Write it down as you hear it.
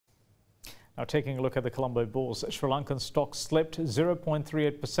Now taking a look at the Colombo Bourse, Sri Lankan stocks slipped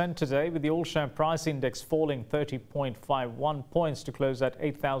 0.38% today, with the all-share price index falling 30.51 points to close at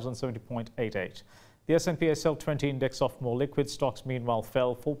 8,070.88. The S&P SL 20 index of more liquid stocks meanwhile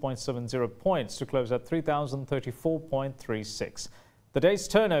fell 4.70 points to close at 3,034.36. The day's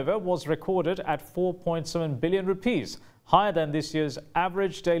turnover was recorded at 4.7 billion rupees, higher than this year's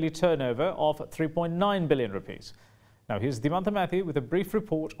average daily turnover of 3.9 billion rupees. Now here's Dimantha Mathew with a brief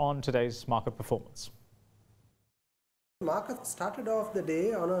report on today's market performance. The market started off the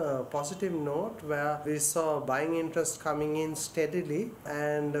day on a positive note where we saw buying interest coming in steadily,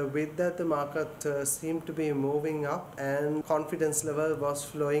 and with that the market seemed to be moving up and confidence level was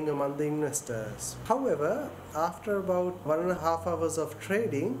flowing among the investors. However, after about 1.5 hours of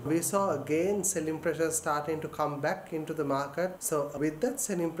trading, we saw again selling pressure starting to come back into the market. So with that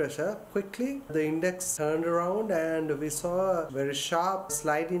selling pressure, quickly the index turned around and we saw a very sharp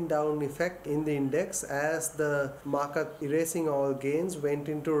sliding down effect in the index as the market erasing all gains went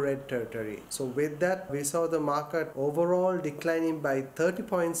into red territory. So with that we saw the market overall declining by 30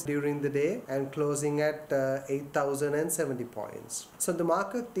 points during the day and closing at 8,070 points. So the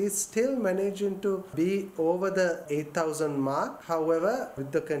market is still managing to be over the 8,000 mark. However,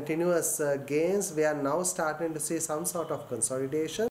 with the continuous gains, we are now starting to see some sort of consolidation.